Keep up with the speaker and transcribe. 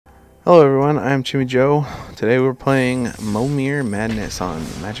Hello everyone, I'm Chimyjoe. Today we're playing Momir Madness on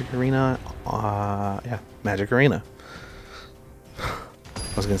Magic Arena. Magic Arena. I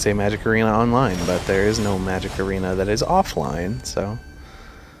was going to say Magic Arena Online, but there is no Magic Arena that is offline, so...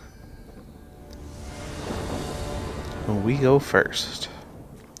 we go first.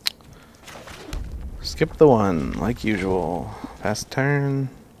 Skip the one, like usual. Fast turn.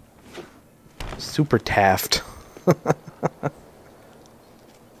 Super Taft.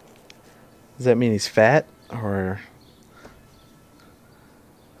 Does that mean he's fat, or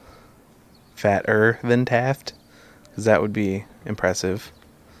fatter than Taft? Because that would be impressive.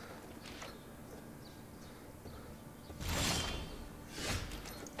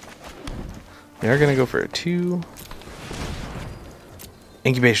 We are going to go for a 2.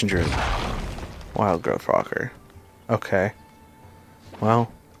 Incubation Druid. Wild Growth Walker. Okay.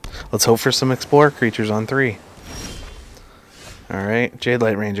 Well, let's hope for some Explorer creatures on 3. Alright, Jade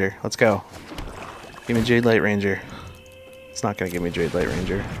Light Ranger. Let's go. Give me Jade Light Ranger. It's not going to give me Jade Light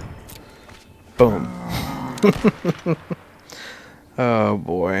Ranger. Boom. Oh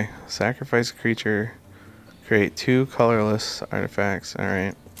boy. Sacrifice a creature. Create 2 colorless artifacts.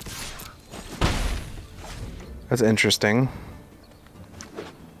 Alright. That's interesting.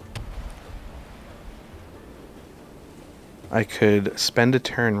 I could spend a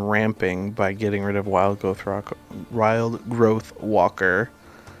turn ramping by getting rid of Wild Growth Walker.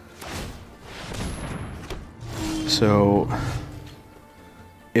 So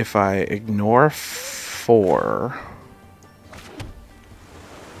if I ignore 4,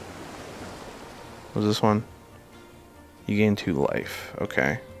 what was this one? You gain 2 life.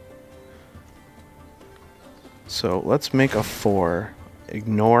 Okay. So let's make a 4.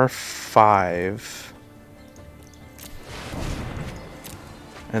 Ignore 5.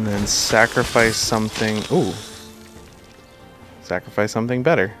 And then sacrifice something. Ooh. Sacrifice something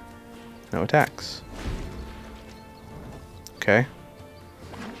better. No attacks. Okay.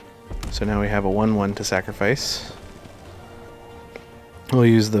 So now we have a 1/1 to sacrifice. We'll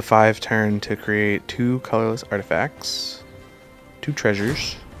use the 5 turn to create 2 colorless artifacts. 2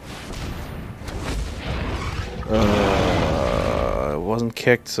 treasures. It wasn't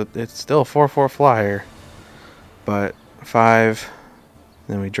kicked, so it's still a 4/4 flyer. But 5.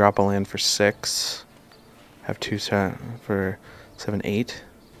 Then we drop a land for 6. Have 2 for 7, 8.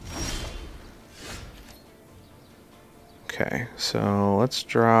 Okay, so let's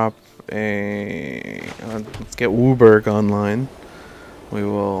drop a... let's get Wooburg online. We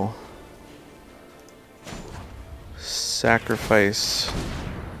will sacrifice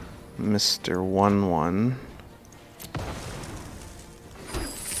Mr. 1/1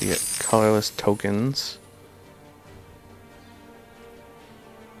 to get colorless tokens.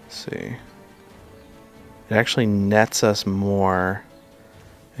 See, it actually nets us more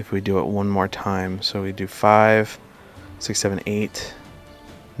if we do it one more time. So we do 5, 6, 7, 8,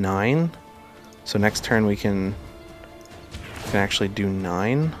 9. So next turn we can actually do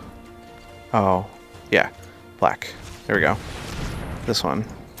 9. Oh, yeah, black. There we go. This one.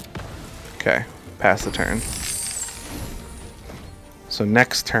 Okay, pass the turn. So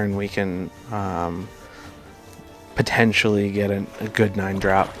next turn we can potentially get a good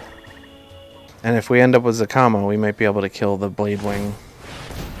 9-drop. And if we end up with Zakama, we might be able to kill the Bladewing.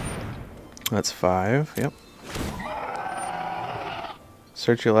 That's 5, yep.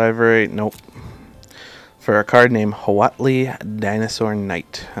 Search your library, nope. For a card named Huatli Dinosaur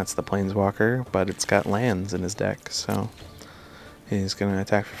Knight. That's the Planeswalker, but it's got lands in his deck, so he's going to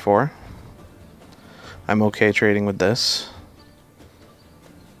attack for 4. I'm okay trading with this.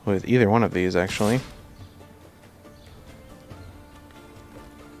 With either one of these, actually.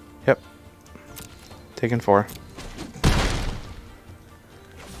 Yep. Taking 4.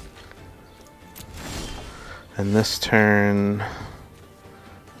 And this turn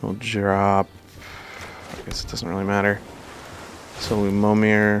we'll drop... I guess it doesn't really matter. So we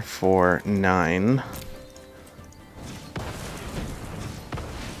Momir for 9.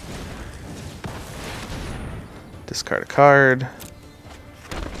 Discard a card.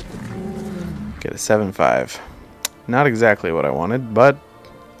 Get a 7/5. Not exactly what I wanted, but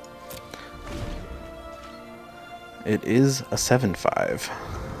it is a 7/5.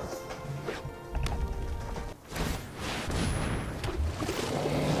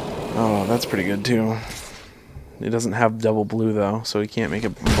 Oh, that's pretty good too. It doesn't have double blue though, so he can't make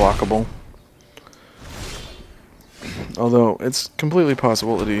it blockable. Although it's completely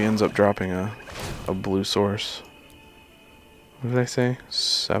possible that he ends up dropping a blue source. What did I say?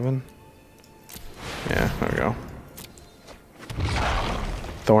 7? Yeah, there we go.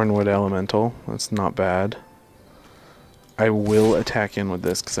 Thornwood Elemental. That's not bad. I will attack in with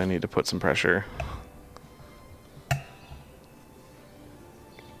this because I need to put some pressure.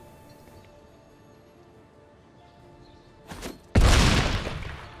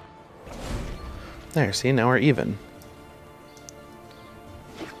 There, see, now we're even.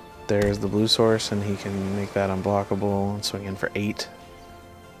 There's the blue source, and he can make that unblockable and swing in for 8.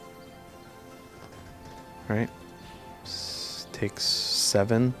 Right? Takes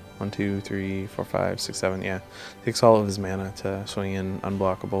 7. 1, 2, 3, 4, 5, 6, 7, yeah. Takes all of his mana to swing in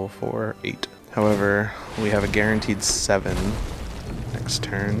unblockable for 8. However, we have a guaranteed 7 next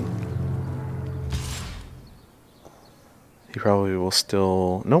turn. He probably will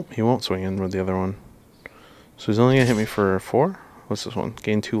still... Nope, he won't swing in with the other one. So he's only going to hit me for 4? What's this one?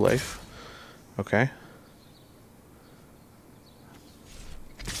 Gain 2 life. Okay.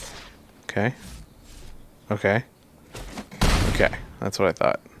 Okay. Okay. Okay, that's what I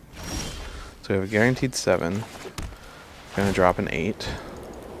thought. So we have a guaranteed 7. I'm going to drop an 8.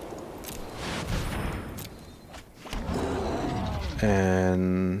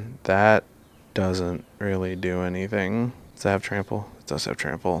 And that doesn't really do anything. Does it have trample? It does have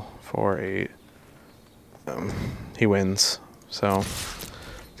trample. 4, 8. He wins. So,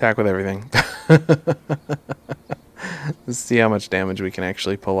 attack with everything. Let's see how much damage we can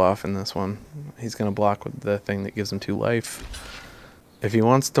actually pull off in this one. He's going to block with the thing that gives him 2 life. If he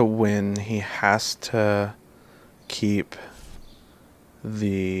wants to win, he has to keep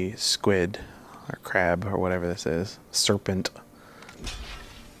the squid or crab or whatever this is. Serpent.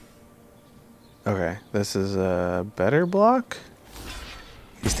 Okay, this is a better block.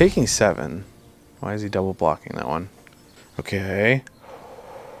 He's taking 7. Why is he double blocking that one? Okay.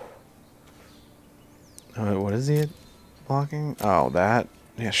 What is he blocking? Oh, that?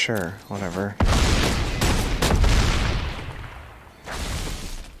 Yeah, sure. Whatever.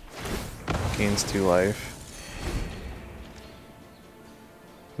 Gains 2 life.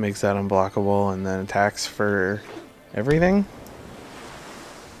 Makes that unblockable and then attacks for everything?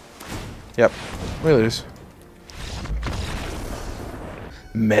 Yep. We lose.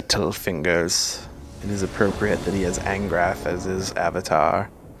 Metal Fingers. It is appropriate that he has Angrath as his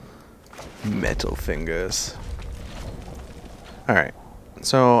avatar. Metal Fingers. Alright.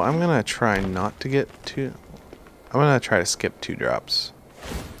 So I'm going to try not to get two... I'm going to try to skip 2 drops.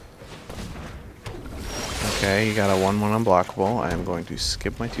 Okay, you got a 1/1 unblockable. I am going to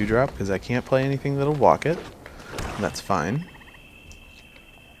skip my 2 drop because I can't play anything that'll block it. That's fine.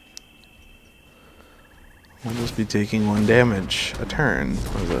 We'll just be taking 1 damage a turn.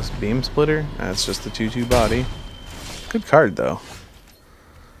 What is this? Beam Splitter? That's just a 2/2 body. Good card, though.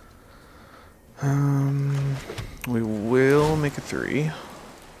 We will make a 3.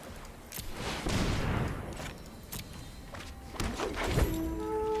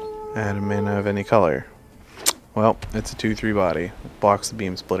 Add a mana of any color. Well, it's a 2/3 body. Blocks the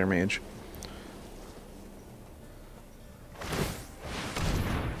Beam Splitter Mage.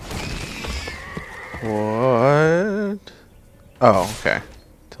 What? Oh, okay.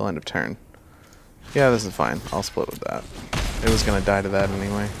 Till end of turn. Yeah, this is fine. I'll split with that. It was going to die to that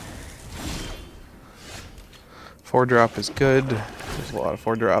anyway. 4-drop is good. There's a lot of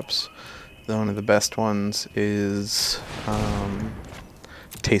 4-drops. One of the best ones is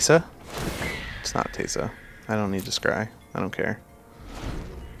Teysa. It's not Teysa. I don't need to scry. I don't care.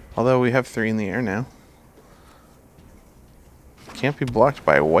 Although we have 3 in the air now. Can't be blocked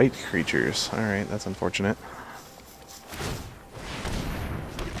by white creatures. Alright, that's unfortunate.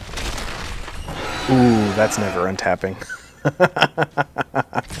 Ooh, that's never untapping.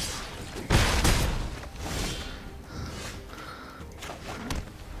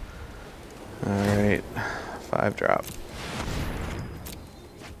 Alright, 5-drop.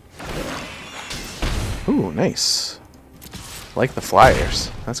 Ooh, nice. Like the flyers.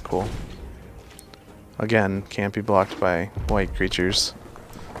 That's cool. Again, can't be blocked by white creatures.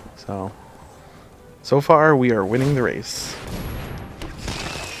 So far we are winning the race.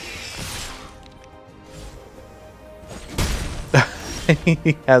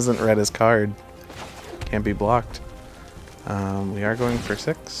 He hasn't read his card. Can't be blocked. We are going for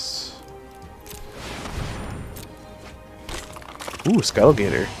 6. Ooh,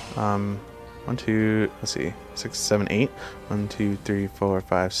 Scuttlegator. 1, 2, let's see, 6, 7, 8. 1, 2, 3, 4,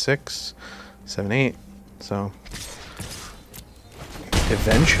 5, 6, 7, 8. So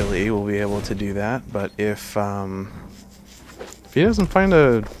eventually we'll be able to do that, but if he doesn't find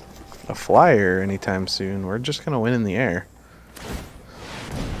a flyer anytime soon, we're just gonna win in the air.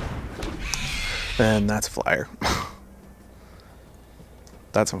 Then that's a flyer.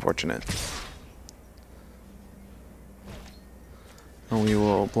 That's unfortunate. And we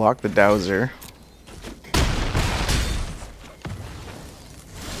will block the Dowser.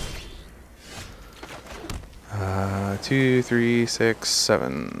 2, 3, 6,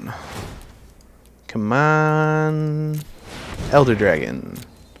 7. Come on. Elder Dragon.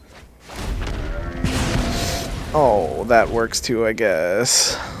 Oh, that works too, I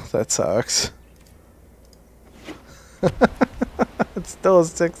guess. That sucks. It's still a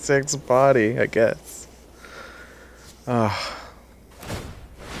 6/6 body, I guess. Ugh.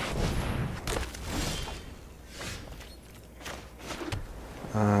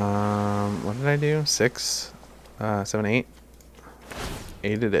 What did I do? 6, 7, 8.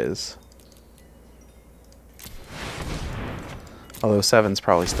 8 it is. Although 7's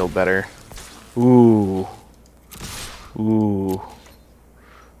probably still better. Ooh. Ooh.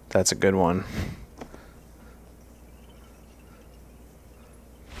 That's a good one.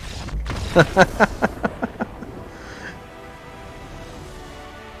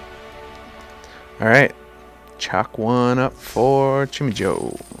 Alright. Chalk one up for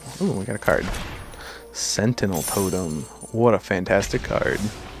Chimyjoe. Ooh, we got a card. Sentinel Totem. What a fantastic card.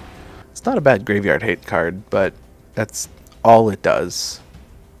 It's not a bad graveyard hate card, but that's all it does.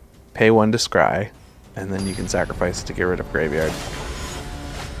 Pay 1 to scry, and then you can sacrifice it to get rid of graveyard.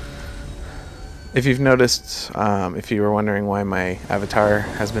 If you've noticed, if you were wondering why my avatar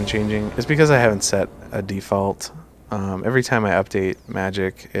has been changing, it's because I haven't set a default. Every time I update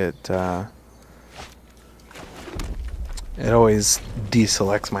Magic, it always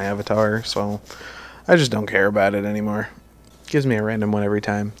deselects my avatar, so I just don't care about it anymore. Gives me a random one every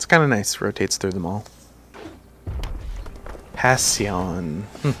time. It's kind of nice, rotates through them all. Passion.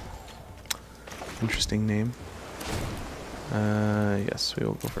 Interesting name. Yes, we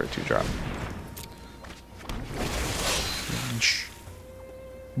will go for a 2-drop.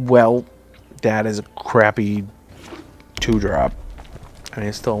 Well, that is a crappy 2-drop. I mean,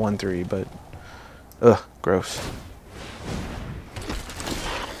 it's still a 1/3, but ugh, gross.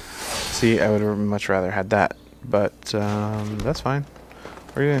 See, I would have much rather had that, but that's fine.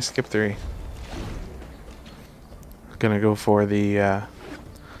 We're gonna skip 3. Gonna go for the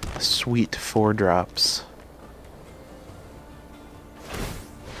sweet 4-drops.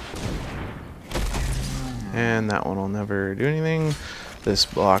 And that one will never do anything. This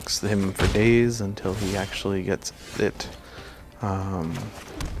blocks him for days until he actually gets it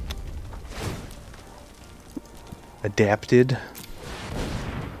adapted.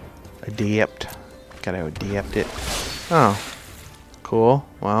 Gotta adapt it. Oh, cool.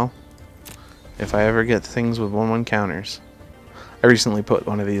 Well, if I ever get things with 1/1 counters. I recently put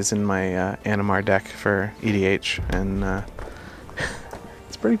one of these in my Animar deck for EDH, and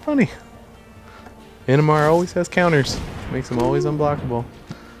it's pretty funny. Animar always has counters. Makes them always unblockable.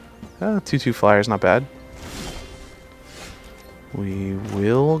 2/2 flyer's not bad. We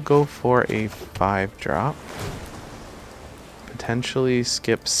will go for a 5-drop. Potentially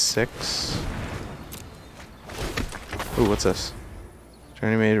skip 6. Ooh, what's this?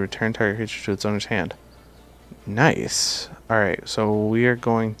 Journey made return target creature to its owner's hand. Nice. Alright, so we are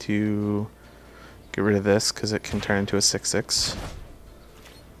going to get rid of this because it can turn into a 6/6.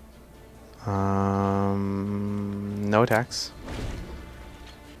 No attacks.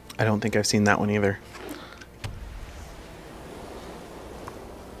 I don't think I've seen that one either.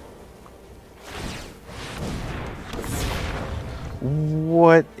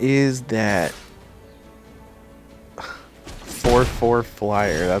 What is that? 4/4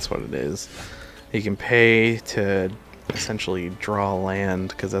 flyer, that's what it is. He can pay to essentially draw land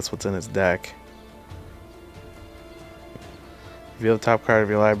because that's what's in his deck. If you have the top card of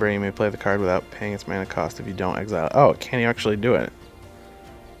your library, you may play the card without paying its mana cost if you don't exile it. Oh, can you actually do it?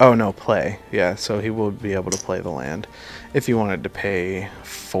 Oh no, play. Yeah, so he will be able to play the land if you wanted to pay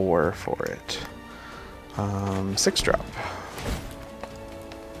 4 for it. 6-drop.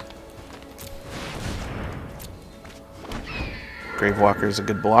 Gravewalker is a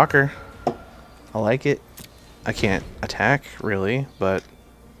good blocker. I like it. I can't attack, really, but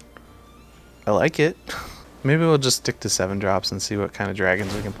I like it. Maybe we'll just stick to 7-drops and see what kind of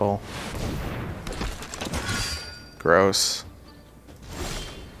dragons we can pull. Gross.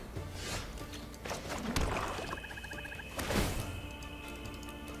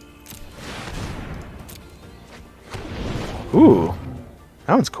 Ooh,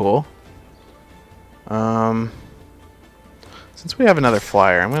 that one's cool. Since we have another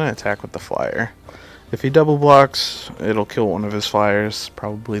flyer, I'm going to attack with the flyer. If he double blocks, it'll kill one of his flyers,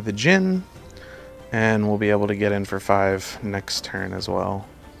 probably the Djinn, and we'll be able to get in for 5 next turn as well.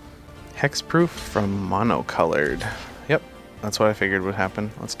 Hexproof from monocolored. Yep, that's what I figured would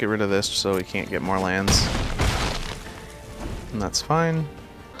happen. Let's get rid of this so we can't get more lands. And that's fine.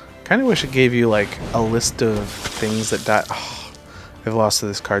 Kind of wish it gave you like a list of things that die. Oh, I've lost to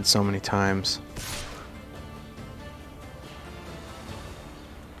this card so many times.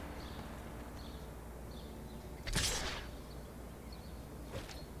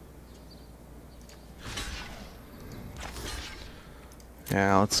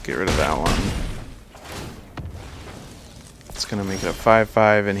 Yeah, let's get rid of that one. It's gonna make it a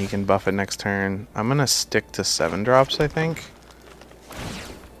 5/5, and he can buff it next turn. I'm gonna stick to 7 drops, I think,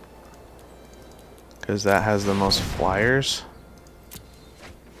 because that has the most flyers.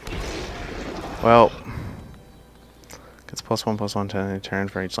 Well, gets +1/+1 to any turn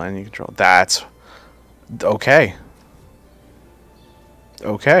for each line you control. That's okay.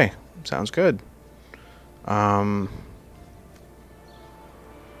 Okay, sounds good.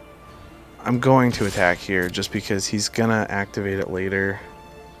 I'm going to attack here just because he's gonna activate it later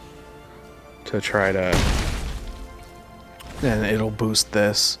to try to, and it'll boost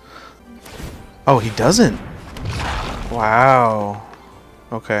this. Oh, he doesn't. Wow.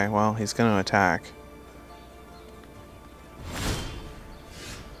 Okay, well, he's gonna attack.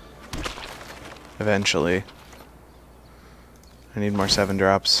 Eventually. I need more 7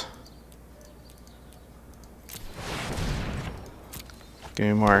 drops. Give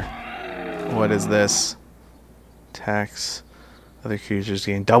me more. What is this? Attacks. Other creatures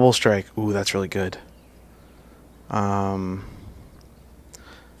gain double strike. Ooh, that's really good. I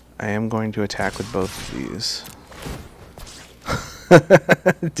am going to attack with both of these.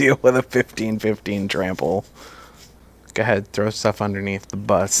 Deal with a 15/15 trample. Go ahead, throw stuff underneath the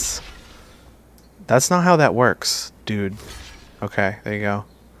bus. That's not how that works, dude. Okay, there you go.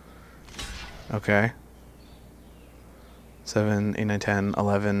 Okay. 7, 8, 9, 10,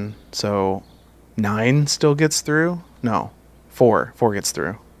 11. So 9 still gets through? No. 4. 4 gets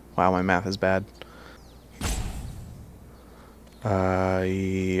through. Wow, my math is bad.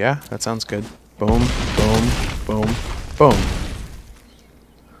 Yeah, that sounds good. Boom, boom, boom, boom.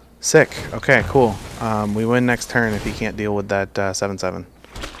 Sick. Okay, cool. We win next turn if he can't deal with that 7/7.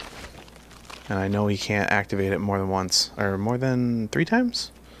 And I know he can't activate it more than once. Or more than 3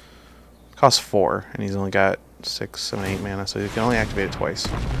 times? Costs 4, and he's only got 6, 7, 8 mana, so he can only activate it twice.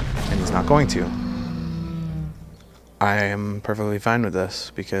 And he's not going to. I am perfectly fine with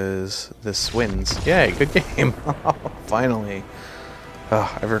this, because this wins. Yay, good game. Finally.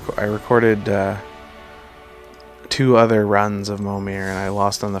 I recorded 2 other runs of Momir, and I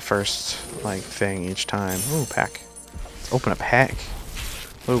lost on the first thing each time. Ooh, pack. Let's open a pack.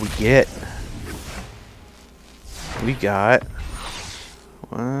 What do we get? We got...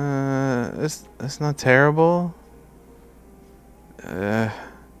 It's not terrible.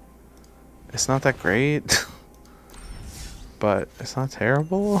 It's not that great. But it's not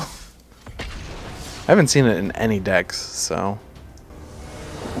terrible. I haven't seen it in any decks, so...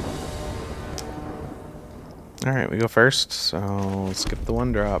 Alright, we go first, so let's skip the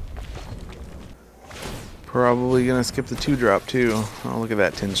 1 drop. Probably gonna skip the 2 drop too. Oh, look at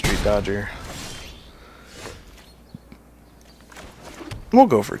that 10 Street Dodger. We'll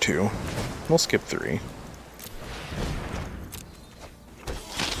go for 2. We'll skip 3.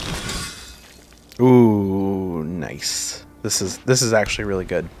 Ooh, nice. This is actually really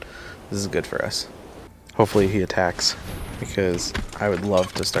good. This is good for us. Hopefully he attacks, because I would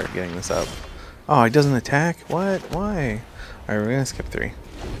love to start getting this up. Oh, he doesn't attack? What? Why? Alright, we're gonna skip 3.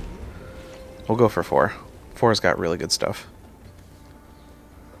 We'll go for 4. 4's got really good stuff.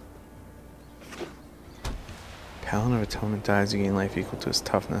 Paladin of Atonement dies, you gain life equal to his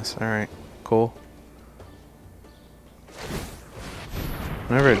toughness. Alright, cool.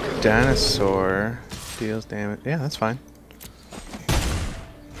 Whenever a dinosaur deals damage... Yeah, that's fine.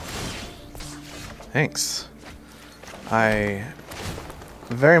 Thanks. I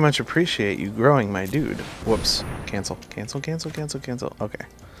very much appreciate you growing my dude. Whoops. Cancel. Cancel, cancel, cancel, cancel. Okay.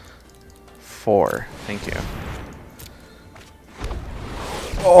 4. Thank you.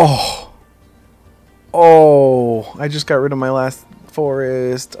 Oh! Oh! I just got rid of my last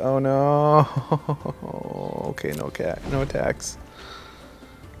forest. Oh no. Okay, no attacks.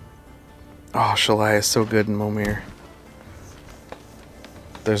 Oh, Shalai is so good in Momir.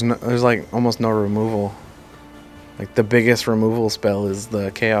 There's like almost no removal. Like the biggest removal spell is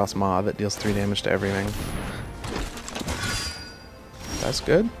the Chaos Maw that deals 3 damage to everything. That's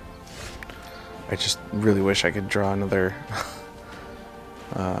good. I just really wish I could draw another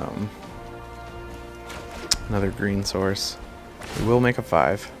another green source. We will make a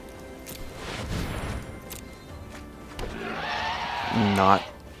 5. Not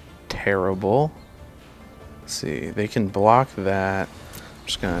terrible. Let's see, they can block that. I'm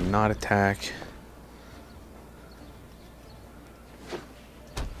just gonna not attack.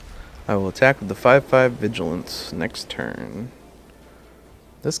 I will attack with the 5/5 Vigilance next turn.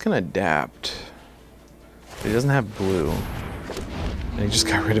 This can adapt. But he doesn't have blue. And he just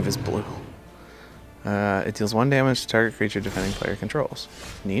got rid of his blue. It deals 1 damage to target creature defending player controls.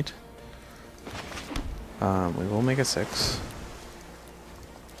 Neat. We will make a 6.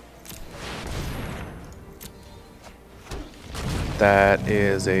 That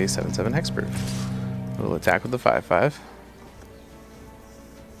is a 7/7 hexproof. We'll attack with the 5/5.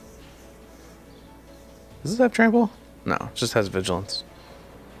 Does this have trample? No, it just has vigilance.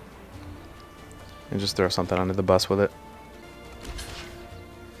 And just throw something under the bus with it.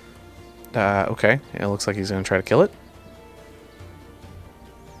 Okay, it looks like he's going to try to kill it.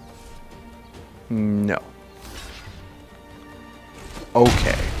 No.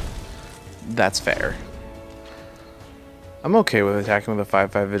 Okay. That's fair. I'm okay with attacking with a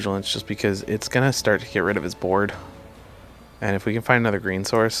 5/5 vigilance just because it's going to start to get rid of his board. And if we can find another green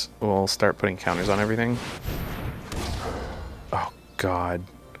source, we'll start putting counters on everything. Oh, God.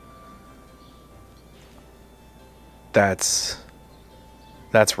 That's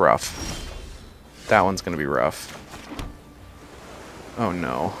rough. That one's going to be rough. Oh,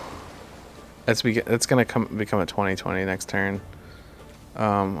 no. It's going to become a 20/20 next turn.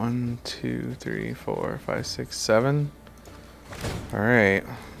 1, 2, 3, 4, 5, 6, 7. All right.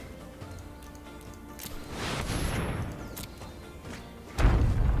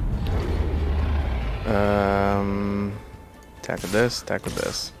 Attack with this, attack with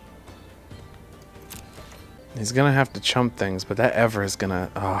this. He's gonna have to chump things, but that ever is gonna...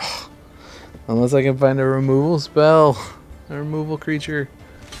 Oh. Unless I can find a removal spell. A removal creature.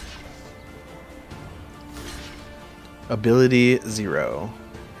 Ability 0.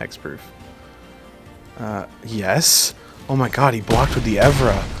 Hexproof. Yes. Oh my god, he blocked with the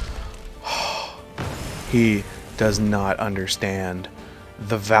Evra. He does not understand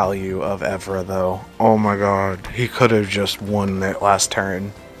the value of Evra, though. Oh my god, he could have just won that last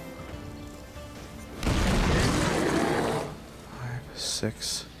turn. 5,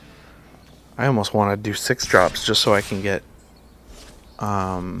 6. I almost want to do 6 drops just so I can get...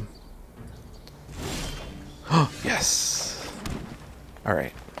 Yes!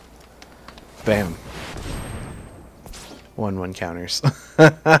 Alright. Bam. 1/1 counters.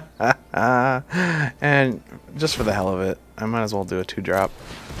 And just for the hell of it, I might as well do a 2-drop.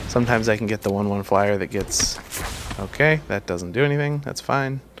 Sometimes I can get the 1/1 flyer that gets... Okay, that doesn't do anything. That's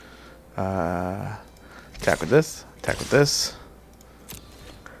fine. Attack with this. Attack with this.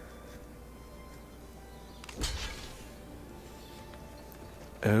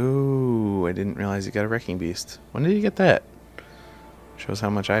 Oh, I didn't realize you got a Wrecking Beast. When did you get that? Shows how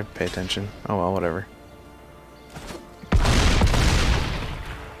much I pay attention. Oh well, whatever.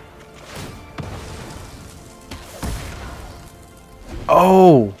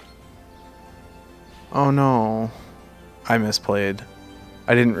 Oh! Oh no. I misplayed.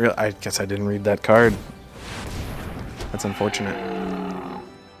 I guess I didn't read that card. That's unfortunate.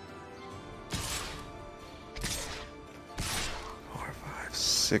 4, 5,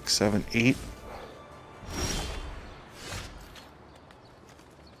 6, 7, 8.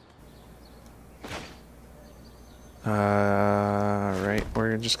 Right,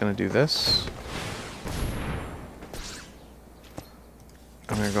 we're just gonna do this.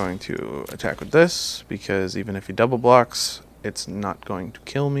 And we're going to attack with this, because even if he double blocks, it's not going to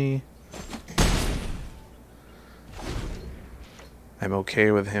kill me. I'm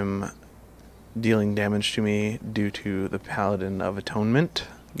okay with him dealing damage to me due to the Paladin of Atonement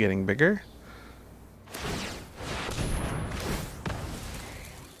getting bigger.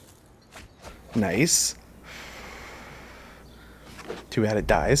 Nice. Too bad it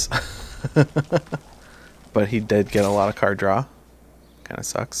dies. But he did get a lot of card draw. Kind of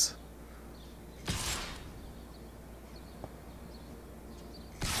sucks.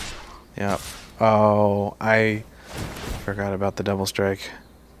 Yep. Oh, I forgot about the double strike.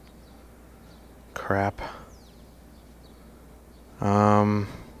 Crap.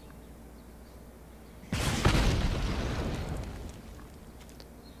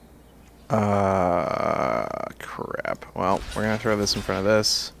 Crap. Well, we're gonna throw this in front of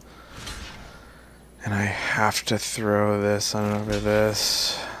this. And I have to throw this on over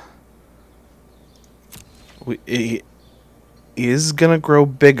this. He is gonna grow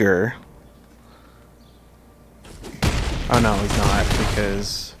bigger. Oh no, he's not,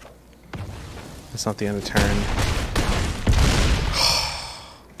 because it's not the end of the turn.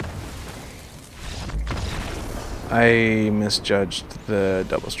 I misjudged the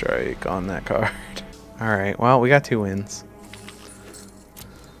double strike on that card. Alright, well, we got 2 wins.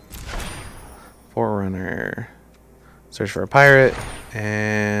 Forerunner. Search for a pirate.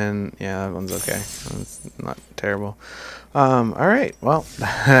 And yeah, that one's okay. It's not terrible. Alright, well,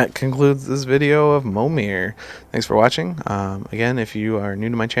 that concludes this video of Momir. Thanks for watching. Again, if you are new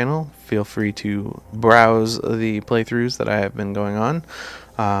to my channel, feel free to browse the playthroughs that I have been going on,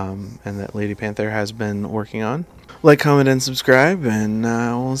 and that Lady Panther has been working on. Like, comment, and subscribe, and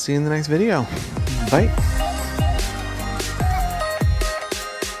we'll see you in the next video. Bye.